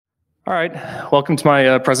All right, welcome to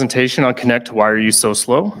my presentation on Connect. Why are you so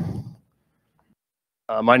slow?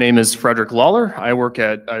 My name is Frederick Lawler. I work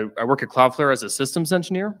at Cloudflare as a systems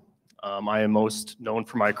engineer. I am most known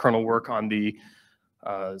for my kernel work on the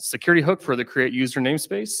security hook for the create user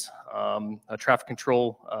namespace. A traffic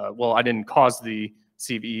control, well, I didn't cause the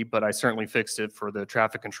CVE, but I certainly fixed it for the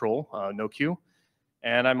traffic control, no queue.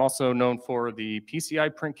 And I'm also known for the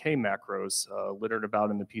PCI print K macros littered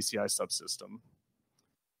about in the PCI subsystem.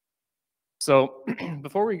 So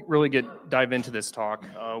before we really dive into this talk,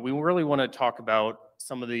 we really want to talk about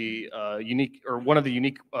some of the one of the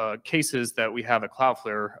unique cases that we have at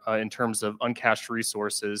Cloudflare in terms of uncached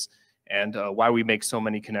resources and why we make so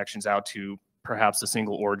many connections out to perhaps a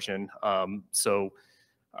single origin. We're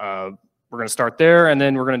going to start there, and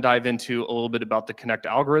then we're going to dive into a little bit about the Connect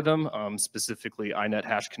algorithm, specifically inet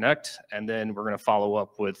hash connect, and then we're going to follow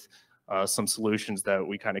up with some solutions that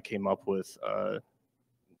we kind of came up with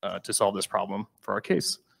to solve this problem for our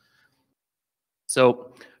case.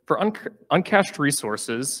 So for uncached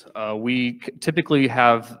resources, we typically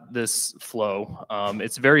have this flow.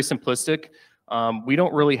 It's very simplistic. We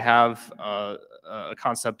don't really have a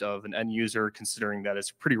concept of an end user, considering that it's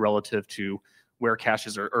pretty relative to where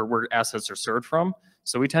caches are or where assets are served from.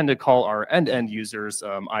 So we tend to call our end users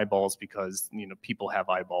eyeballs because people have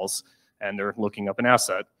eyeballs and they're looking up an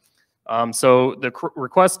asset. So the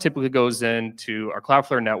request typically goes into our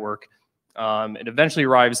Cloudflare network. It eventually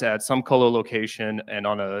arrives at some colo location and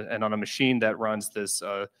on a machine that runs this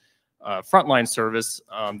frontline service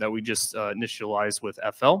that we just initialized with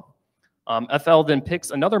FL. FL then picks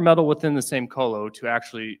another metal within the same colo to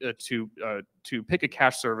actually to pick a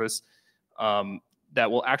cache service that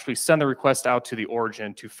will actually send the request out to the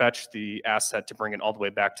origin to fetch the asset to bring it all the way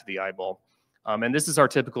back to the eyeball. And this is our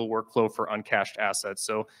typical workflow for uncached assets.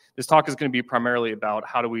 So this talk is going to be primarily about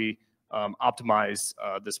how do we optimize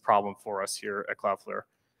this problem for us here at Cloudflare.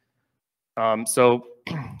 So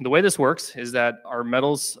the way this works is that our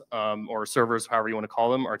metals or servers, however you want to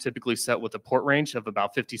call them, are typically set with a port range of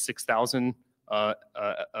about 56,000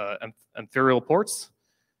 imperial ports.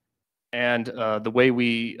 And the way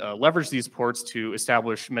we leverage these ports to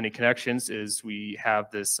establish many connections is we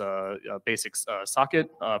have this basic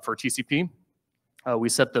socket for TCP. We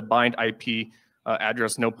set the bind IP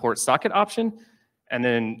address no port socket option. And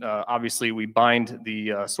then obviously we bind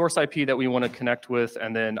the source IP that we want to connect with,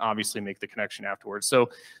 and then obviously make the connection afterwards.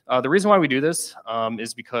 So the reason why we do this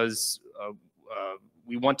is because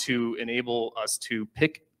we want to enable us to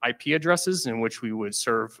pick IP addresses in which we would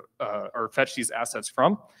serve or fetch these assets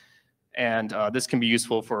from. And this can be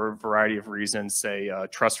useful for a variety of reasons. Say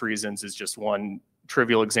trust reasons is just one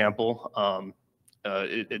trivial example.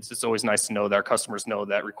 It's always nice to know that our customers know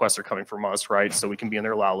that requests are coming from us, right? So we can be in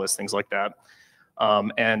their allow list, things like that.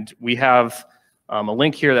 And we have a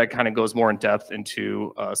link here that kind of goes more in depth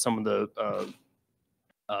into some of the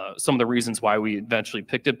reasons why we eventually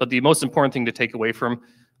picked it. But the most important thing to take away from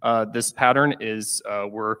this pattern is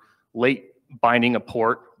we're late binding a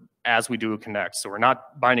port as we do a connect. So we're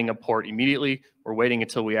not binding a port immediately. We're waiting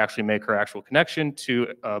until we actually make our actual connection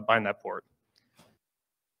to bind that port.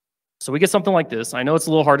 So we get something like this. I know it's a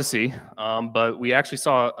little hard to see, but we actually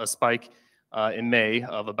saw a spike in May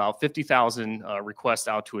of about 50,000 requests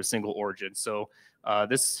out to a single origin. So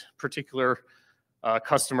this particular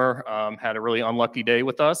customer had a really unlucky day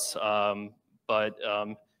with us, but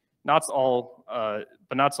not all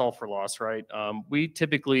for loss, right? We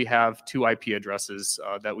typically have 2 IP addresses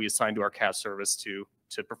that we assign to our cache service to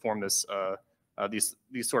perform this these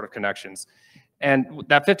sort of connections. And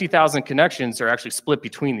that 50,000 connections are actually split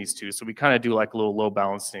between these two. So we kind of do like a little load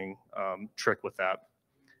balancing trick with that.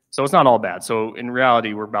 So it's not all bad. So in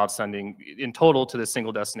reality, we're about sending, in total to this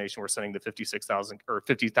single destination, we're sending the 56,000 or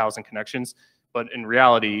 50,000 connections. But in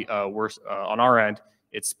reality, we're on our end,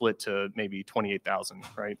 it's split to maybe 28,000,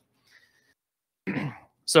 right?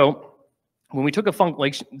 So when we took a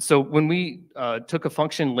function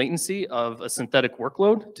latency of a synthetic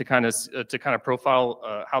workload to kind of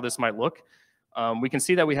profile how this might look, we can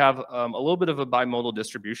see that we have a little bit of a bimodal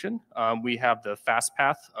distribution. We have the fast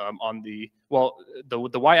path on the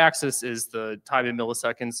y-axis is the time in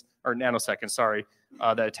milliseconds or nanoseconds, sorry,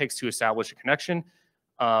 that it takes to establish a connection,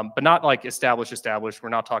 but not like establish. We're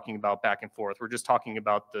not talking about back and forth. We're just talking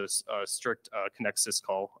about this strict connect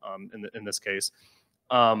syscall in this case.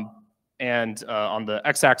 And on the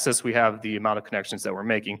x-axis, we have the amount of connections that we're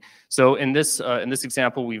making. So in this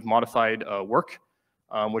example, we've modified work,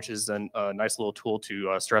 which is a nice little tool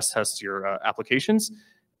to stress test your applications.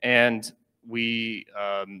 And we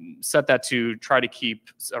set that to try to keep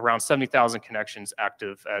around 70,000 connections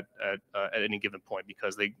active at any given point,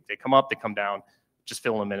 because they come up, they come down, just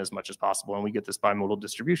fill them in as much as possible, and we get this bimodal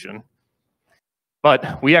distribution.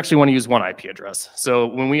 But we actually want to use one IP address. So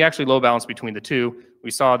when we actually load balance between the two,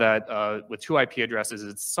 we saw that with 2 IP addresses,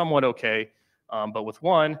 it's somewhat okay. But with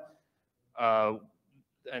one,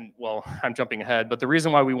 and well, I'm jumping ahead, but the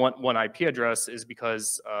reason why we want one IP address is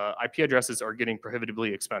because IP addresses are getting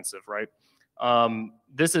prohibitively expensive, right?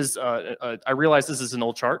 This is, I realize this is an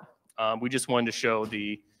old chart. We just wanted to show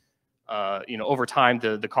the, over time,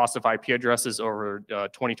 the cost of IP addresses over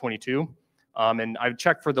 2022. And I've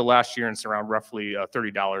checked for the last year, and it's around roughly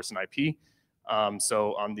 $30 an IP.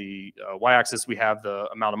 So on the y-axis, we have the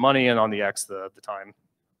amount of money, and on the x, the time.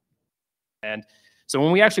 And so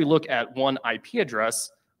when we actually look at one IP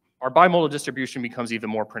address, our bimodal distribution becomes even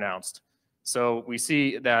more pronounced. So we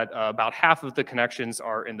see that about half of the connections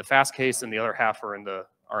are in the fast case, and the other half are in the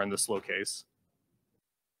slow case.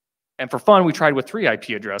 And for fun, we tried with 3 IP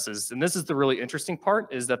addresses. And this is the really interesting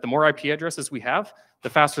part, is that the more IP addresses we have, the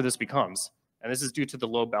faster this becomes. And this is due to the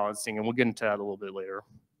load balancing, and we'll get into that a little bit later.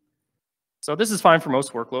 So this is fine for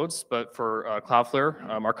most workloads, but for Cloudflare,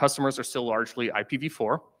 our customers are still largely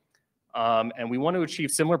IPv4. And we want to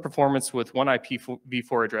achieve similar performance with one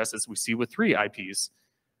IPv4 address as we see with 3 IPs.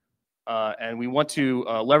 And we want to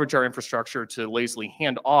leverage our infrastructure to lazily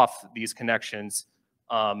hand off these connections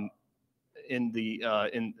in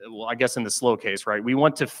the slow case, right? We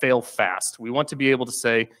want to fail fast. We want to be able to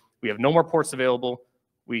say, we have no more ports available.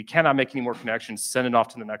 We cannot make any more connections. Send it off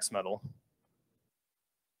to the next metal.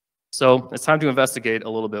 So it's time to investigate a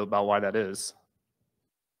little bit about why that is.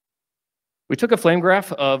 We took a flame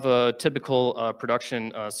graph of a typical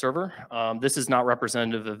production server. This is not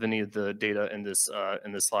representative of any of the data in this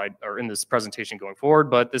slide or in this presentation going forward,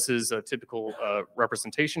 but this is a typical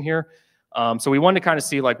representation here. So we wanted to kind of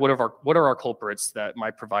see like what are our culprits that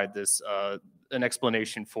might provide this an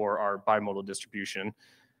explanation for our bimodal distribution.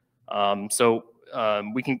 It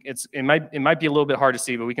might be a little bit hard to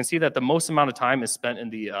see, but we can see that the most amount of time is spent in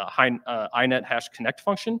the inet hash connect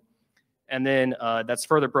function. And then that's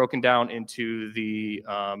further broken down into the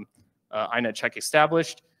inet check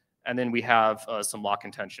established. And then we have some lock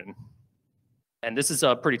intention. And this is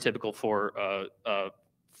pretty typical for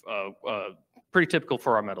our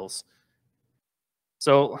metals.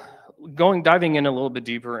 So diving in a little bit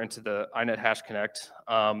deeper into the inet hash connect.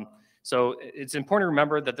 So it's important to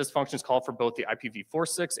remember that this function is called for both the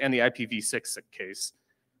IPv4.6 and the IPv6 case.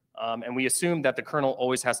 And we assume that the kernel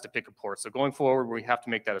always has to pick a port. So going forward, we have to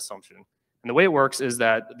make that assumption. And the way it works is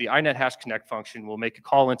that the inet hash connect function will make a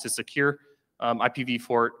call into secure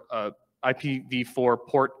IPv4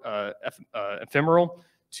 port ephemeral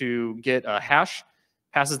to get a hash,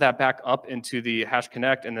 passes that back up into the hash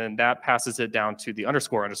connect, and then that passes it down to the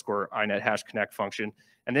 __ inet hash connect function.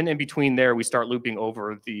 And then in between there, we start looping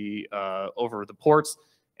over the ports,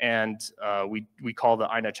 and we call the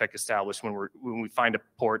inet check established when we find a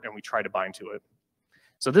port and we try to bind to it.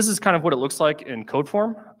 So this is kind of what it looks like in code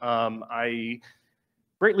form. I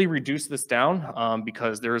greatly reduced this down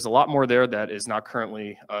because there is a lot more there that is not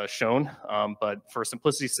currently shown. But for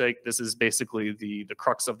simplicity's sake, this is basically the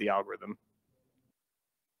crux of the algorithm.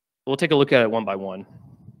 We'll take a look at it one by one.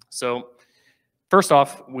 So first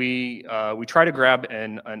off, we try to grab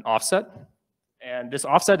an offset, and this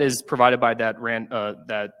offset is provided by that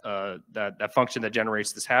function that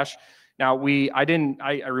generates this hash. Now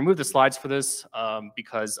I removed the slides for this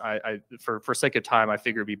because for sake of time, I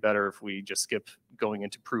figure it'd be better if we just skip going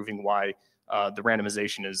into proving why the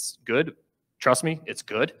randomization is good. Trust me, it's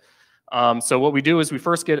good. So what we do is we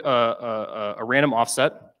first get a random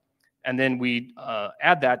offset, and then we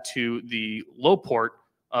add that to the low port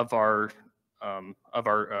of our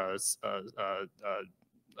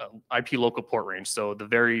IP local port range. So the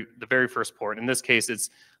very first port. In this case,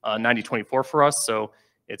 it's 9024 for us. So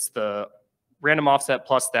it's the random offset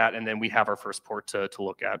plus that, and then we have our first port to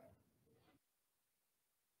look at.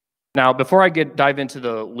 Now, before I dive into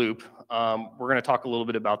the loop, we're going to talk a little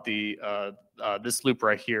bit about this loop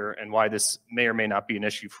right here and why this may or may not be an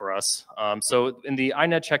issue for us. So in the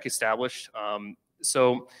inet check established,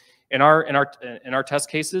 so in our test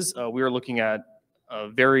cases, we are looking at a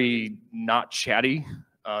very not chatty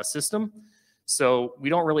system. So we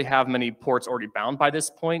don't really have many ports already bound by this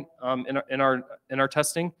point in our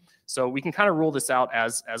testing. So we can kind of rule this out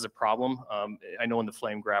as a problem. I know in the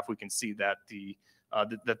flame graph we can see that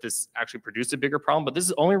that this actually produced a bigger problem, but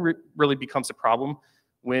this only really becomes a problem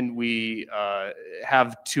when we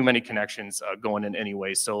have too many connections going in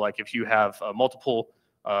anyway. So like if you have multiple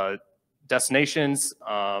destinations,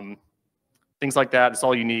 things like that, it's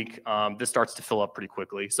all unique. This starts to fill up pretty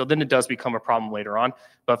quickly. So then it does become a problem later on.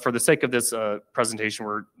 But for the sake of this presentation,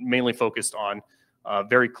 we're mainly focused on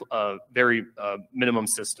very minimum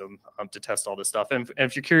system to test all this stuff. And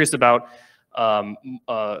if you're curious about and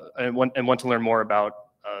want to learn more about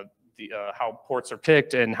how ports are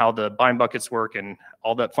picked and how the bind buckets work and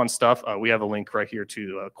all that fun stuff, we have a link right here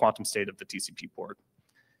to quantum state of the TCP port.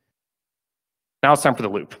 Now it's time for the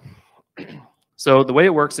loop. So the way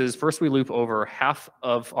it works is first we loop over half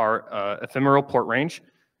of our ephemeral port range,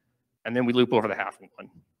 and then we loop over the half one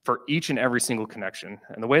for each and every single connection.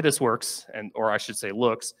 And the way this works, or I should say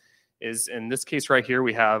looks, is in this case right here,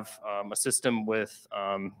 we have a system with,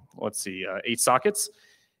 let's see, 8 sockets.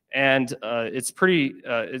 And it's pretty,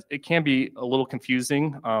 it can be a little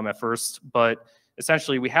confusing at first, but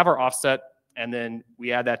essentially we have our offset, and then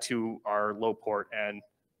we add that to our low port. And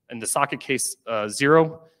in the socket case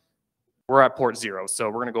 0, we're at port 0. So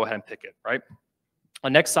we're going to go ahead and pick it, right?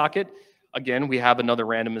 On next socket, again, we have another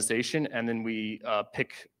randomization, and then we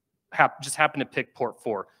just happen to pick port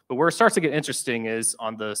 4. But where it starts to get interesting is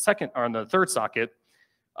on the second or on the third socket,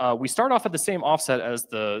 we start off at the same offset as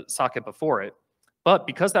the socket before it. But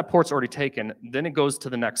because that port's already taken, then it goes to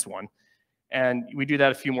the next one. And we do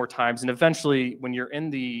that a few more times. And eventually, when you're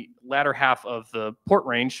in the latter half of the port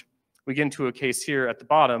range, we get into a case here at the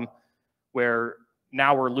bottom where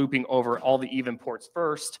now we're looping over all the even ports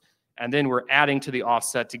first, and then we're adding to the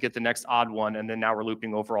offset to get the next odd one, and then now we're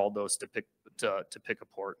looping over all those to pick a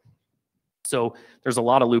port. So there's a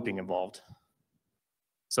lot of looping involved.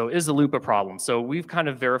 So is the loop a problem? So we've kind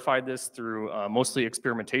of verified this through mostly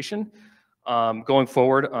experimentation. Going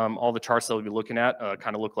forward, all the charts that we'll be looking at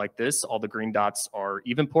kind of look like this. All the green dots are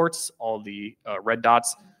even ports. All the red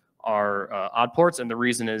dots are odd ports. And the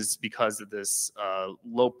reason is because of this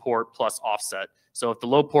low port plus offset. So if the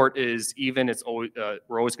low port is even, it's always,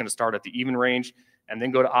 we're always going to start at the even range and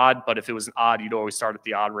then go to odd. But if it was an odd, you'd always start at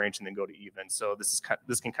the odd range and then go to even. So this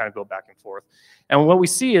can kind of go back and forth. And what we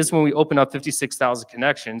see is when we open up 56,000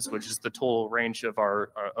 connections, which is the total range of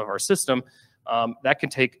our system, that can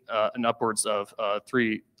take an upwards of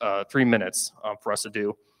 3 minutes for us to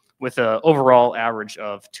do, with an overall average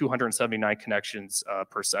of 279 connections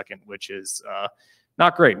per second, which is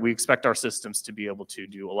not great. We expect our systems to be able to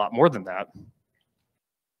do a lot more than that.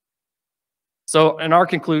 So in our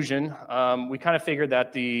conclusion, we kind of figured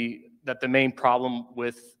that the main problem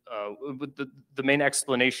with the main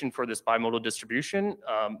explanation for this bimodal distribution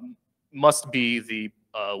must be the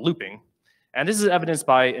looping. And this is evidenced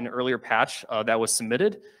by an earlier patch that was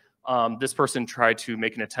submitted. This person tried to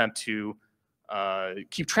make an attempt to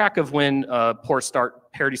keep track of when ports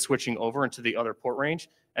start parity switching over into the other port range,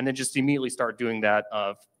 and then just immediately start doing that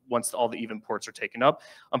once all the even ports are taken up.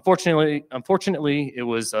 Unfortunately, it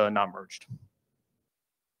was not merged.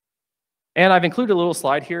 And I've included a little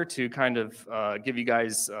slide here to kind of give you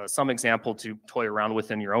guys some example to toy around with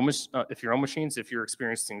in your own machines. If you're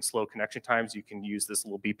experiencing slow connection times, you can use this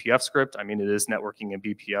little BPF script. I mean, it is networking and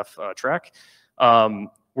BPF track.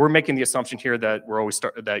 We're making the assumption here that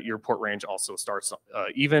that your port range also starts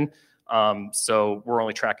even. So we're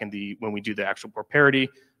only tracking when we do the actual port parity.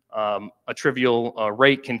 A trivial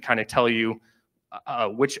rate can kind of tell you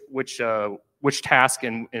which task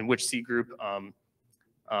and which C group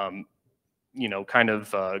kind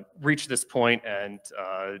of reach this point, and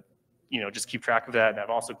just keep track of that. And I've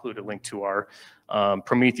also included a link to our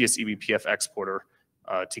Prometheus eBPF exporter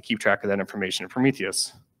to keep track of that information in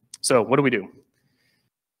Prometheus. So what do we do?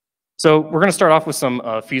 So we're going to start off with some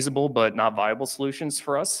feasible but not viable solutions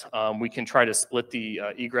for us. We can try to split the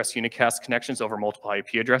egress unicast connections over multiple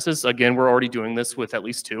IP addresses. Again, we're already doing this with at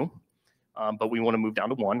least 2, but we want to move down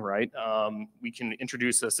to 1, right? We can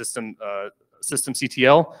introduce a system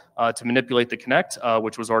CTL to manipulate the connect,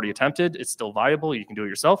 which was already attempted. It's still viable. You can do it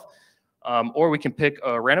yourself. Or we can pick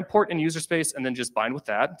a random port in user space and then just bind with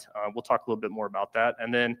that. We'll talk a little bit more about that.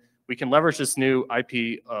 And then we can leverage this new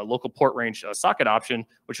IP local port range socket option,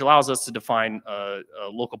 which allows us to define a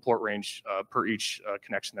local port range per each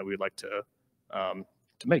connection that we would like to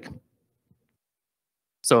make.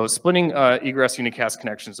 So splitting egress unicast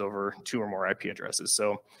connections over 2 or more IP addresses.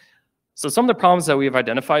 So some of the problems that we have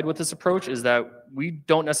identified with this approach is that we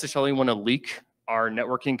don't necessarily want to leak our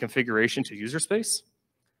networking configuration to user space.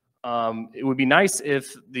 It would be nice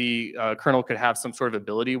if the kernel could have some sort of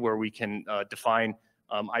ability where we can define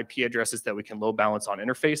IP addresses that we can load balance on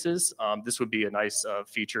interfaces. This would be a nice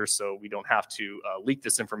feature, so we don't have to leak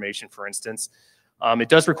this information, for instance. It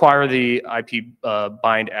does require the IP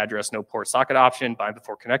bind address no port socket option, bind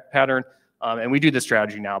before connect pattern, and we do this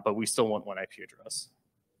strategy now, but we still want 1 IP address.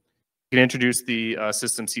 You can introduce the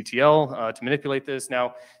system CTL to manipulate this.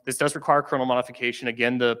 Now, this does require kernel modification.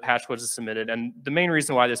 Again, the patch was submitted, and the main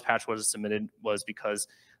reason why this patch was submitted was because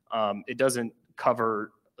it doesn't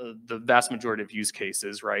cover the vast majority of use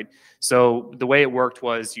cases, right? So the way it worked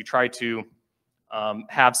was you try to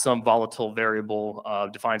have some volatile variable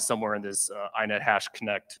defined somewhere in this inet hash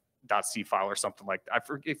connect.c file or something like that.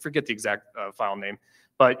 I forget the exact file name,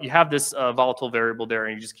 but you have this volatile variable there,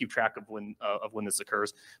 and you just keep track of when this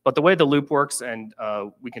occurs. But the way the loop works, and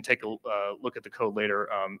we can take a look at the code later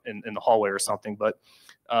in the hallway or something, but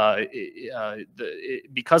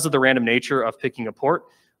because of the random nature of picking a port,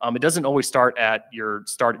 it doesn't always start at your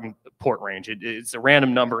starting port range. It's a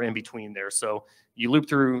random number in between there. So you loop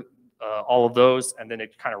through all of those, and then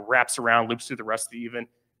it kind of wraps around, loops through the rest of the even.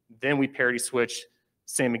 Then we parity switch,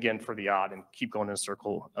 same again for the odd, and keep going in a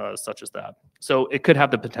circle such as that. So it could have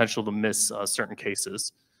the potential to miss certain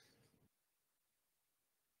cases.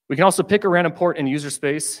 We can also pick a random port in user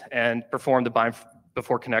space and perform the bind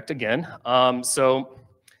before connect again. So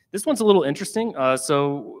this one's a little interesting.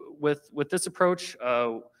 So with this approach,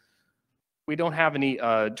 we don't have any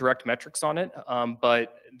direct metrics on it,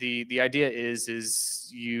 but the idea is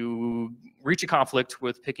you reach a conflict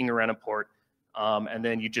with picking a random port, and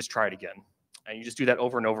then you just try it again, and you just do that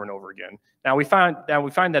over and over and over again. Now we find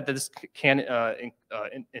that this can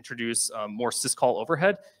introduce more syscall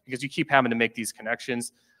overhead because you keep having to make these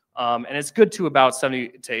connections, and it's good to about 70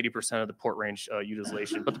 to 80% of the port range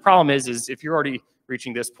utilization. But the problem is if you're already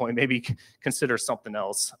reaching this point, maybe consider something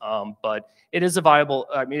else. But it is a viable,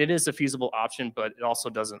 it is a feasible option, but it also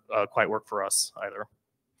doesn't quite work for us either.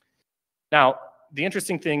 Now, the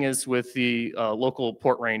interesting thing is with the local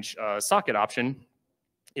port range socket option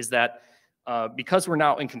is that because we're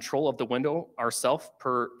now in control of the window ourselves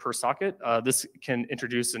per socket, this can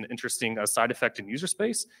introduce an interesting side effect in user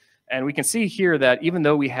space. And we can see here that even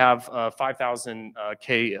though we have 5,000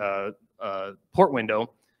 K port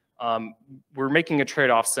window, we're making a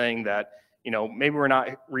trade-off saying that, maybe we're not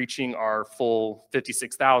reaching our full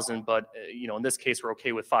 56,000, but in this case, we're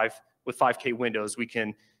okay with 5K windows. We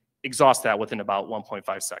can exhaust that within about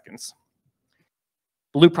 1.5 seconds.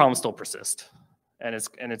 The loop problems still persist, and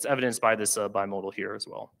it's evidenced by this bimodal here as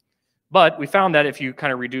well. But we found that if you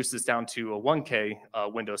kind of reduce this down to a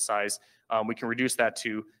 1K window size, we can reduce that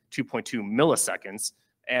to 2.2 milliseconds,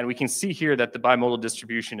 and we can see here that the bimodal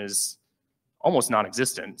distribution is almost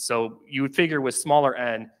non-existent. So you would figure with smaller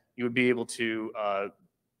n, you would be able to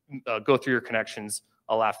go through your connections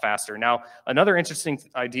a lot faster. Now, another interesting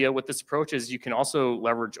idea with this approach is you can also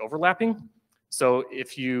leverage overlapping. So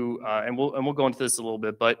if you, and we'll go into this a little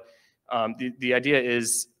bit, but the idea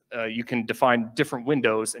is you can define different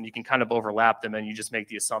windows and you can kind of overlap them, and you just make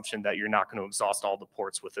the assumption that you're not going to exhaust all the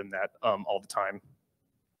ports within that all the time.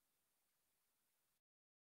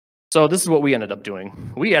 So this is what we ended up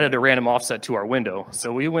doing. We added a random offset to our window.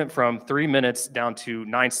 So we went from 3 minutes down to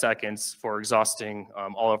 9 seconds for exhausting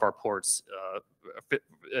all of our ports.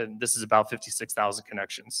 This is about 56,000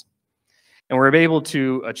 connections. And we're able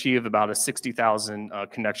to achieve about a 60,000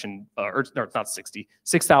 connection, or not 60,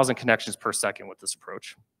 6,000 connections per second with this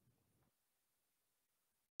approach.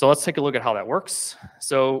 So let's take a look at how that works.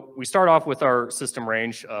 So we start off with our system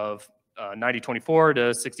range of 9024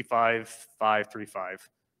 to 65535.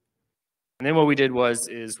 And then what we did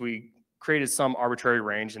is we created some arbitrary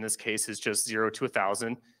range. In this case, is just 0 to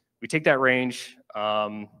 1,000. We take that range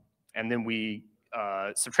and then we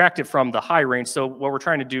subtract it from the high range. So what we're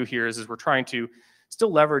trying to do here is we're trying to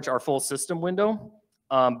still leverage our full system window,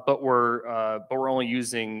 but we're only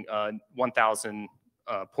using 1,000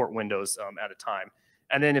 port windows at a time.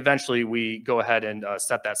 And then eventually we go ahead and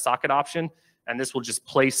set that socket option, and this will just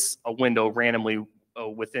place a window randomly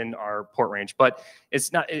within our port range. But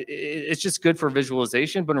it's not, it's just good for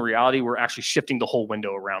visualization, but in reality, we're actually shifting the whole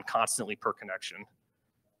window around constantly per connection.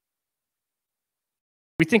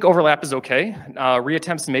 We think overlap is okay.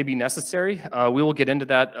 Reattempts may be necessary. We will get into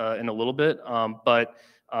that in a little bit, but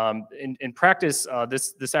in practice,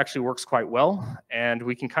 this actually works quite well, and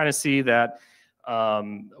we can kind of see that.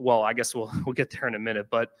 Well, I guess we'll get there in a minute,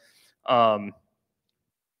 but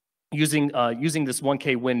using this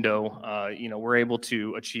 1K window, we're able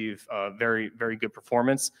to achieve very, very good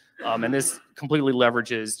performance, and this completely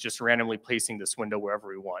leverages just randomly placing this window wherever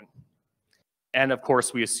we want. And of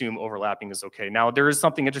course, we assume overlapping is okay. Now, there is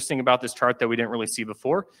something interesting about this chart that we didn't really see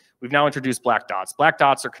before. We've now introduced black dots. Black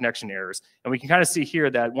dots are connection errors, and we can kind of see here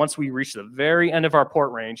that once we reach the very end of our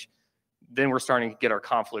port range, then we're starting to get our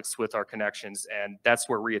conflicts with our connections, and that's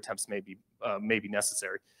where reattempts may be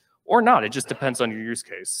necessary, or not. It just depends on your use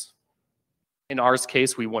case. In our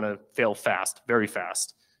case, we want to fail fast, very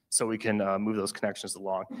fast, so we can move those connections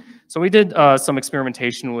along. So we did some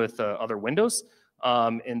experimentation with other windows.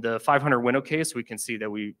 In the 500 window case, we can see that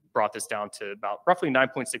we brought this down to about roughly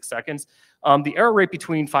 9.6 seconds. The error rate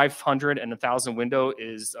between 500 and 1,000 window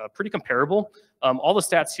is pretty comparable. All the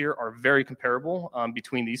stats here are very comparable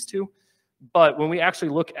between these two. But when we actually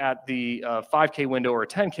look at the 5K window or a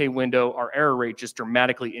 10K window, our error rate just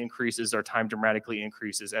dramatically increases, our time dramatically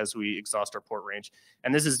increases as we exhaust our port range.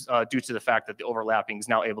 And this is due to the fact that the overlapping is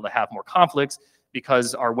now able to have more conflicts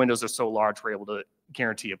because our windows are so large, we're able to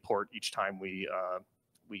guarantee a port each time we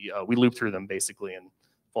loop through them, basically. And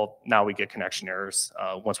well, now we get connection errors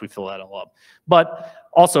once we fill that all up. But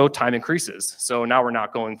also time increases. So now we're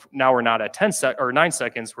not at 9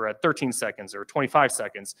 seconds, we're at 13 seconds or 25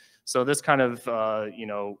 seconds. So this kind of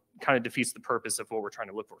kind of defeats the purpose of what we're trying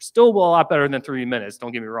to look for. Still a lot better than 3 minutes,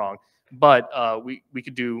 don't get me wrong, but we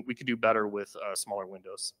could do better with smaller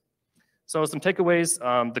windows. So some takeaways: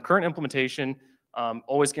 the current implementation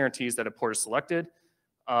always guarantees that a port is selected.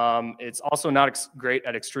 It's also not great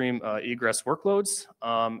at extreme egress workloads,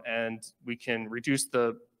 and we can reduce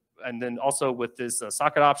and then also with this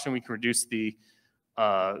socket option, we can reduce the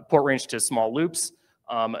port range to small loops.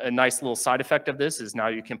 A nice little side effect of this is now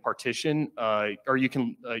you can partition, or you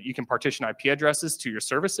can partition IP addresses to your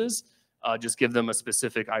services. Just give them a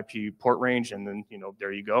specific IP port range, and then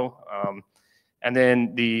there you go. And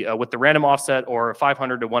then with the random offset or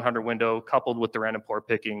 500 to 100 window coupled with the random port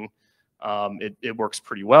picking, it works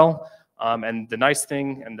pretty well. And the nice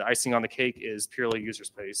thing and the icing on the cake is purely user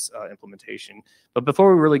space implementation. But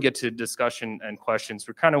before we really get to discussion and questions,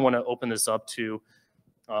 we kind of want to open this up to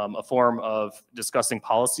a form of discussing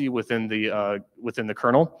policy within the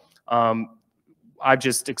kernel. I've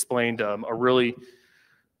just explained a really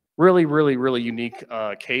unique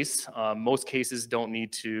case. Most cases don't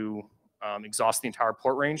need to exhaust the entire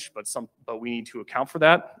port range, but we need to account for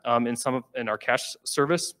that in our cache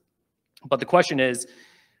service. But the question is,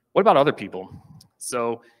 what about other people?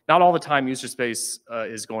 So not all the time user space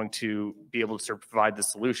is going to be able to provide the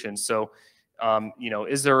solution. So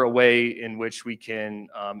is there a way in which we can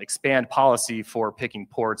expand policy for picking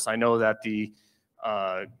ports? I know that the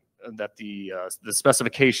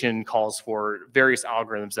specification calls for various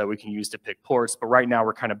algorithms that we can use to pick ports, but right now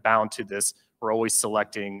we're kind of bound to this. We're always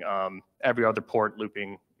selecting every other port,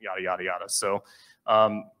 looping, yada, yada, yada. So,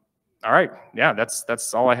 all right, yeah,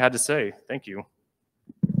 that's all I had to say. Thank you.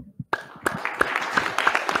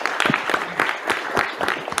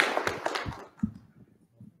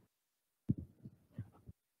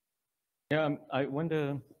 Yeah, I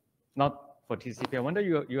wonder, not for TCP, I wonder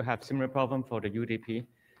you have similar problem for the UDP.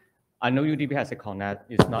 I know UDP has a connect,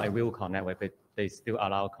 it's not a real connect, but they still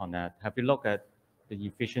allow connect. Have you looked at the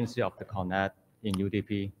efficiency of the connect in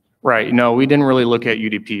UDP? Right. No, we didn't really look at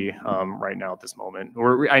UDP right now at this moment.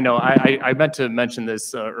 I know I meant to mention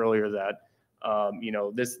this earlier that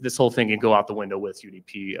this whole thing can go out the window with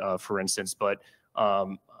UDP, for instance. But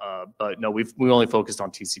no, we only focused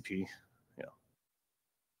on TCP. Yeah.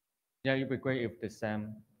 Yeah, it'd be great if the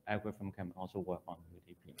same algorithm can also work on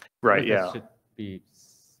UDP. Right. Yeah. It should be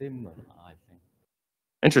similar, I think.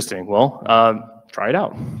 Interesting. Well, try it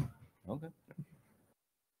out. Okay.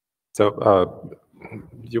 So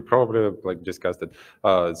you probably discussed it.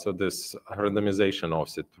 So this randomization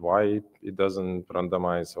offset, why it doesn't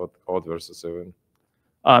randomize odd versus even?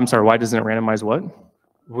 I'm sorry. Why doesn't it randomize what?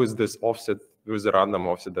 With this offset, with the random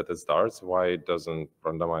offset that it starts, why it doesn't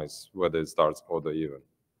randomize whether it starts odd or even?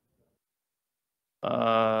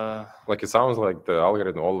 It sounds like the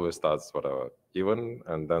algorithm always starts whatever even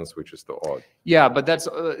and then switches to odd. Yeah, but that's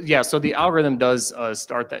yeah. So the algorithm does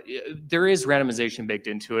start that. There is randomization baked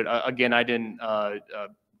into it. Again, I didn't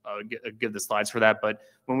give the slides for that, but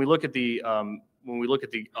when we look at the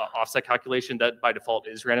offset calculation, that by default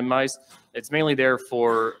is randomized. It's mainly there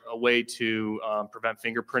for a way to prevent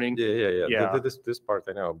fingerprinting. Yeah. This part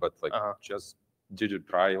I know, but just did you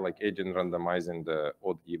try agent randomizing the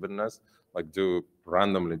odd evenness? Do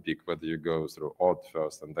randomly pick whether you go through odd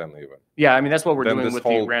first and then even. Yeah, I mean that's what we're doing with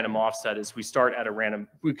the random offset. Is we start at a random.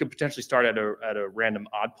 We could potentially start at a random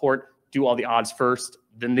odd port, do all the odds first,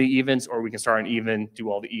 then the evens, or we can start an even, do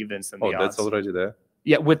all the evens, then the odds. Oh, that's already there.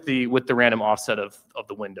 Yeah, with the random offset of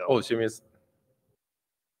the window. Oh, so you mean,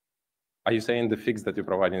 are you saying the fix that you're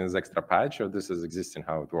providing is extra patch, or this is existing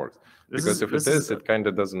how it works? Because if it is, it kind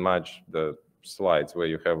of doesn't match the slides where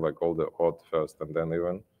you have all the odd first and then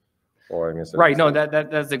even. Right. No,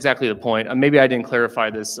 that's exactly the point. Maybe I didn't clarify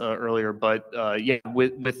this earlier, but yeah,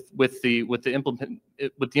 with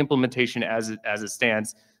the implementation as it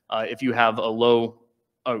stands, if you have a low,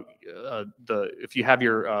 if you have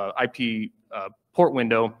your IP port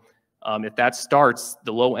window, if that starts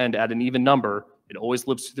the low end at an even number, It always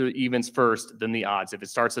loops through the evens first, then the odds. If it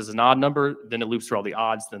starts as an odd number, then it loops through all the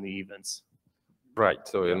odds, then the evens. Right.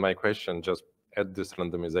 So in my question, just add this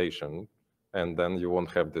randomization, and then you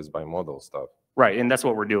won't have this bimodal stuff. Right, and that's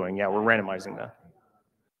what we're doing. Yeah, we're randomizing that.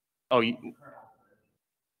 Oh,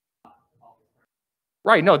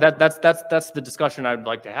 right. No, that's the discussion I'd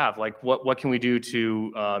like to have. Like, what can we do to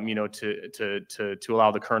you know, to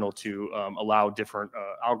allow the kernel to allow different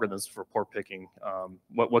algorithms for port picking?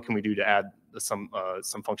 What can we do to add some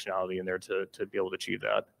functionality in there to be able to achieve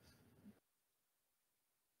that?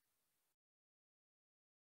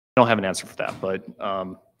 I don't have an answer for that, but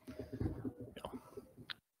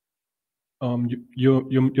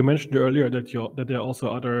you mentioned earlier that there are also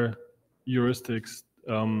other heuristics,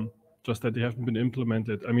 just that they haven't been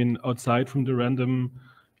implemented. I mean, outside from the random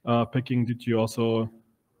picking, did you also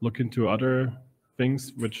look into other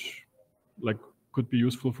things which like could be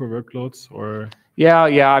useful for workloads? Or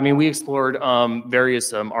yeah. I mean, we explored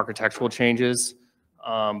various architectural changes,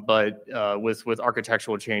 but with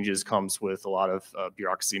architectural changes comes with a lot of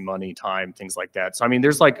bureaucracy, money, time, things like that. So I mean,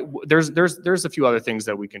 there's a few other things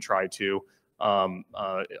that we can try to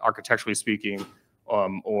architecturally speaking,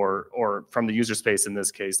 or from the user space in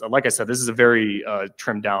this case. Like I said, this is a very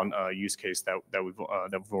trimmed down use case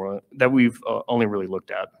that we've only really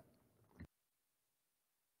looked at.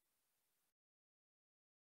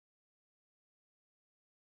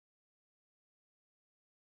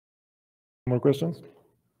 More questions?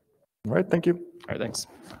 All right, thank you. All right, thanks.